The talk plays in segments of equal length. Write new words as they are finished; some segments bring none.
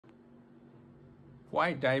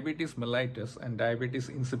Why diabetes mellitus and diabetes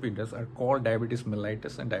insipidus are called diabetes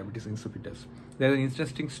mellitus and diabetes insipidus. There's an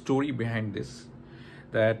interesting story behind this,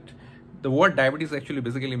 that the word diabetes actually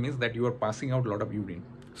basically means that you are passing out a lot of urine.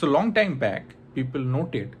 So long time back, people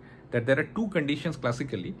noted that there are two conditions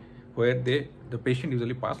classically where the patient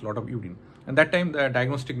usually pass a lot of urine. And that time the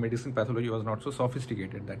diagnostic medicine pathology was not so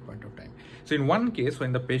sophisticated at that point of time. So in one case,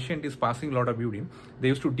 when the patient is passing a lot of urine, they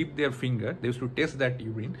used to dip their finger, they used to test that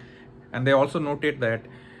urine. And they also noted that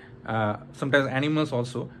sometimes animals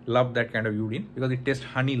also love that kind of urine because it tastes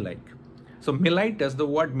honey-like. So mellitus, the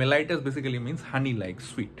word mellitus basically means honey-like,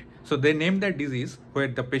 sweet. So they named that disease where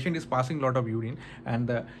the patient is passing a lot of urine and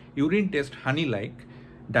the urine tastes honey-like,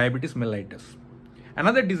 diabetes mellitus.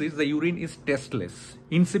 Another disease, the urine is tasteless.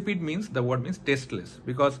 Insipid means, the word means tasteless,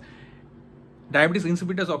 because diabetes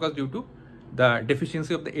insipidus occurs due to the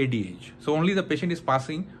deficiency of the ADH. So only the patient is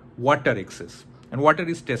passing water excess, and water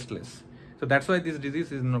is tasteless. So that's why this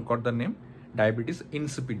disease is got the name diabetes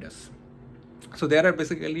insipidus. So there are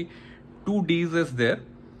basically two diseases there.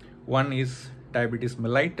 One is diabetes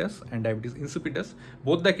mellitus and diabetes insipidus.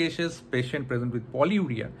 Both the cases, patient present with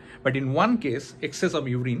polyuria, but in one case excess of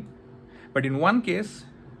urine. But in one case,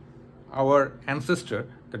 our ancestor,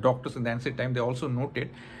 the doctors in the ancient time, they also noted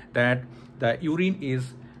that the urine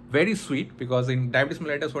is very sweet, because in diabetes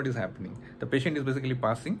mellitus, what is happening? The patient is basically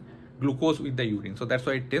passing glucose with the urine. So that's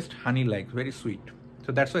why it tastes honey-like, very sweet.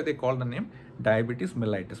 So that's why they call the name diabetes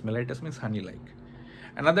mellitus. Mellitus means honey-like.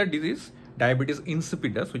 Another disease, diabetes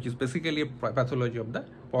insipidus, which is basically a pathology of the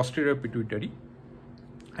posterior pituitary.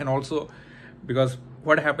 And also, because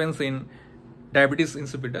what happens in diabetes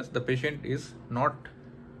insipidus, the patient is not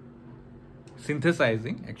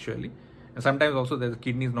synthesizing actually, and sometimes also the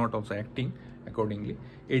kidney is not also acting accordingly,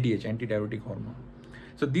 ADH, anti-diabetic hormone.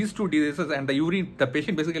 So these two diseases, and the urine, the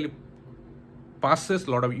patient basically passes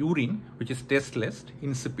a lot of urine which is tasteless,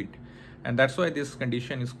 insipid, and that's why this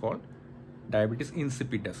condition is called diabetes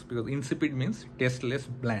insipidus, because insipid means tasteless,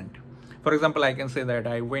 bland. For example, I can say that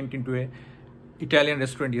I went into a Italian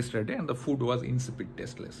restaurant yesterday and the food was insipid,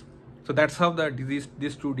 tasteless. So that's how the disease,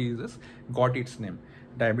 these two diseases got its name.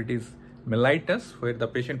 Diabetes mellitus, where the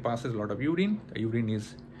patient passes a lot of urine, the urine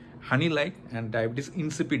is honey-like, and diabetes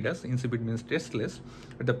insipidus, insipid means tasteless,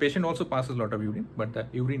 but the patient also passes a lot of urine, but the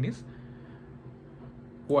urine is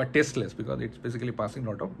tasteless because it's basically passing a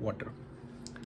lot of water.